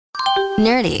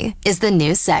Nerdy is the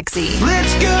new sexy.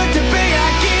 It's good to be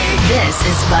a geek. This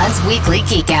is Bud's Weekly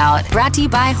Geek-out, brought to you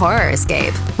by Horror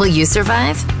Escape. Will you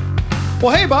survive?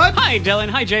 Well, hey, Bud. Hi, Dylan.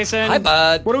 Hi, Jason. Hi,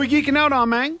 Bud. What are we geeking out on,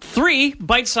 man? 3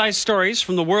 bite-sized stories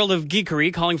from the world of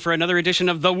geekery calling for another edition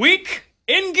of The Week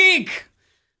in Geek.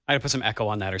 I had to put some echo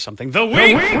on that or something. The Week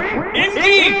in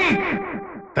Geek.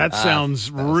 That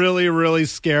sounds really, really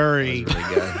scary. That was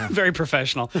really good. Very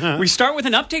professional. We start with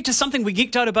an update to something we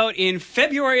geeked out about in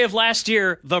February of last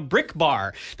year, the Brick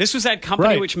Bar. This was that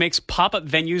company which makes pop-up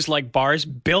venues like bars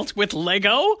built with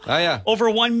Lego. Oh, yeah. Over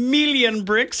 1 million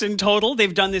bricks in total.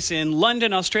 They've done this in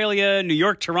London, Australia, New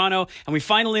York, Toronto, and we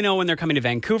finally know when they're coming to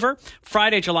Vancouver.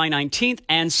 Friday, July 19th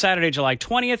and Saturday, July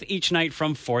 20th, each night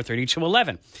from 4:30 to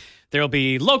 11. There'll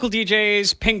be local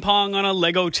DJs, ping pong on a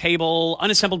Lego table,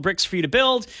 unassembled bricks for you to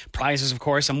build, prizes, of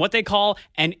course, and what they call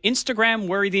an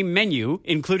Instagram-worthy menu,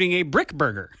 including a brick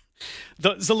burger.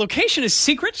 The location is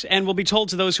secret and will be told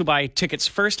to those who buy tickets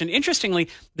first. And interestingly,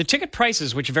 the ticket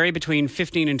prices, which vary between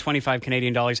 15 and 25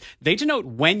 Canadian dollars, they denote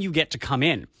when you get to come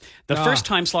in. The first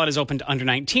time slot is open to under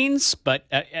 19s, but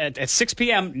at 6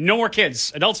 p.m., no more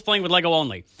kids. Adults playing with Lego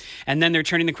only. And then they're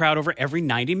turning the crowd over every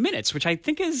 90 minutes, which I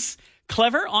think is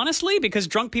clever, honestly, because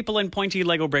drunk people and pointy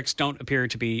Lego bricks don't appear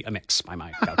to be a mix by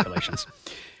my calculations.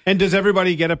 And does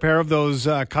everybody get a pair of those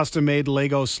custom-made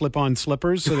Lego slip-on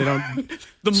slippers so they don't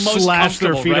The most slash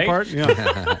their feet right? apart?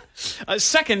 Yeah.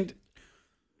 Second,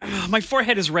 my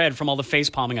forehead is red from all the face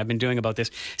palming I've been doing about this.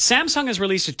 Samsung has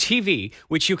released a TV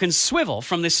which you can swivel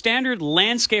from the standard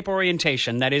landscape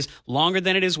orientation that is longer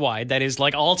than it is wide, that is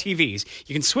like all TVs.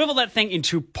 You can swivel that thing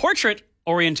into portrait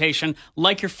orientation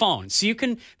like your phone. So you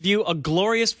can view a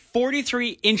glorious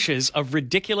 43 inches of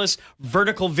ridiculous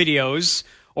vertical videos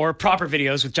or proper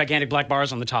videos with gigantic black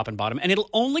bars on the top and bottom, and it'll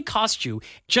only cost you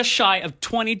just shy of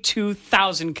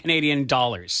 22,000 Canadian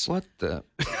dollars. What the?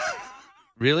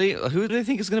 Really? Who do they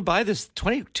think is going to buy this?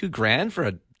 22 grand for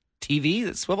a TV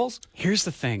that swivels? Here's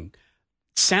the thing.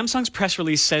 Samsung's press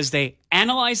release says they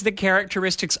analyzed the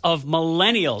characteristics of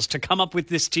millennials to come up with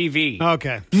this TV.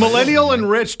 Okay. Millennial and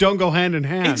rich don't go hand in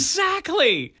hand.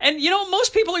 Exactly. And, you know,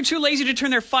 most people are too lazy to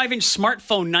turn their 5-inch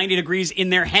smartphone 90 degrees in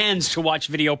their hands to watch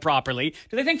video properly.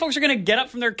 Do they think folks are going to get up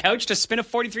from their couch to spin a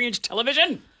 43-inch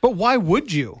television? But why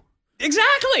would you?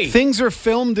 Exactly. Things are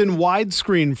filmed in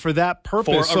widescreen for that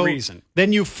purpose. For a reason.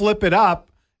 Then you flip it up,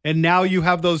 and now you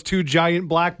have those 2 giant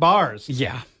black bars.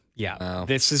 Yeah. Yeah, Wow.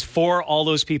 This is for all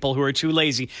those people who are too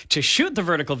lazy to shoot the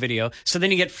vertical video, so then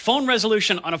you get phone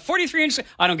resolution on a 43-inch...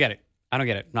 I don't get it.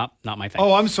 Not my thing.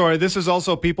 Oh, I'm sorry. This is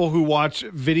also people who watch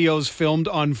videos filmed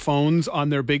on phones on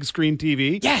their big screen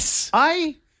TV. Yes!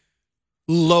 I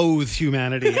loathe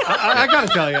humanity. I got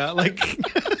to tell you, like...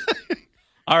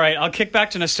 All right, I'll kick back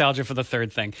to nostalgia for the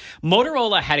third thing.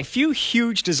 Motorola had a few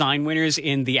huge design winners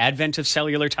in the advent of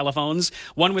cellular telephones.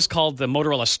 One was called the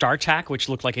Motorola StarTAC, which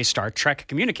looked like a Star Trek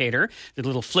communicator. The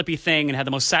little flippy thing and had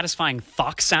the most satisfying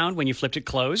thok sound when you flipped it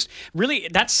closed. Really,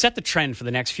 that set the trend for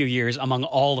the next few years among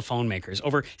all the phone makers.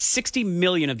 Over 60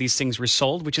 million of these things were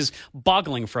sold, which is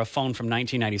boggling for a phone from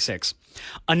 1996.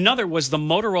 Another was the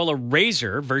Motorola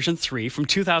Razr version 3 from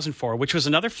 2004, which was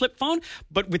another flip phone,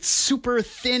 but with super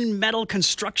thin metal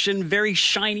construction, very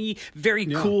shiny, very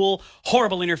cool,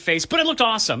 horrible interface, but it looked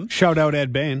awesome. Shout out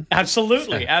Ed Bain.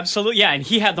 Absolutely, absolutely. Yeah, and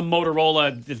he had the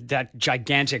Motorola, that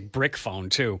gigantic brick phone,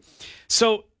 too.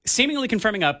 So, seemingly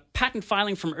confirming a patent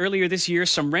filing from earlier this year,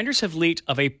 some renders have leaked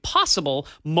of a possible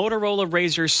Motorola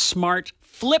Razr Smart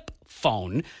Flip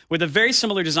phone with a very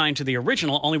similar design to the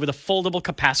original, only with a foldable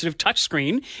capacitive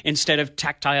touchscreen instead of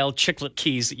tactile chiclet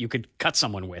keys that you could cut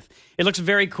someone with. It looks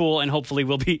very cool and hopefully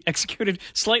will be executed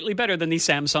slightly better than the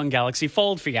Samsung Galaxy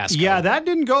Fold fiasco. Yeah, that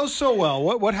didn't go so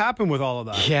well. What happened with all of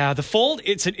that? Yeah, the Fold,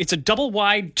 it's a double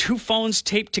wide, 2 phones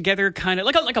taped together, kind of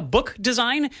like a book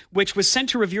design, which was sent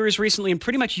to reviewers recently and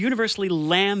pretty much universally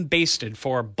lambasted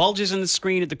for bulges in the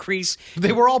screen at the crease.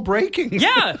 They were all breaking.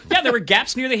 Yeah, there were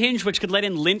gaps near the hinge which could let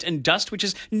in lint and dust, which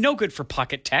is no good for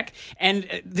pocket tech.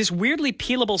 And this weirdly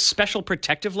peelable special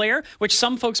protective layer, which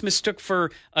some folks mistook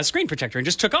for a screen protector and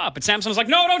just took off. But Samsung was like,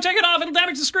 no, don't take it off. It'll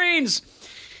damage the screens.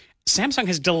 Samsung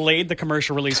has delayed the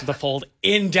commercial release of the Fold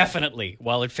indefinitely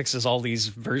while it fixes all these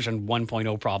version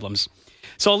 1.0 problems.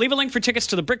 So I'll leave a link for tickets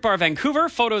to the Brick Bar Vancouver,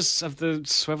 photos of the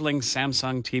swiveling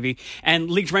Samsung TV,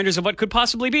 and leaked renders of what could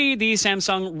possibly be the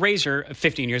Samsung Razr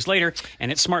 15 years later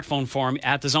and its smartphone form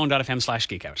at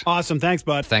thezone.fm/geekout. Awesome. Thanks,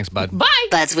 Bud. Thanks, Bud. Bye!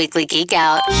 Bud's Weekly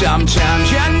Geek-out,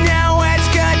 Sometimes you know it's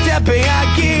good to be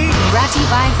a geek. brought to you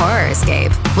by Horror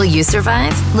Escape. Will you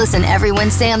survive? Listen every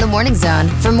Wednesday on The Morning Zone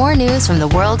for more news from the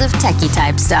world of techie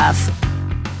type stuff.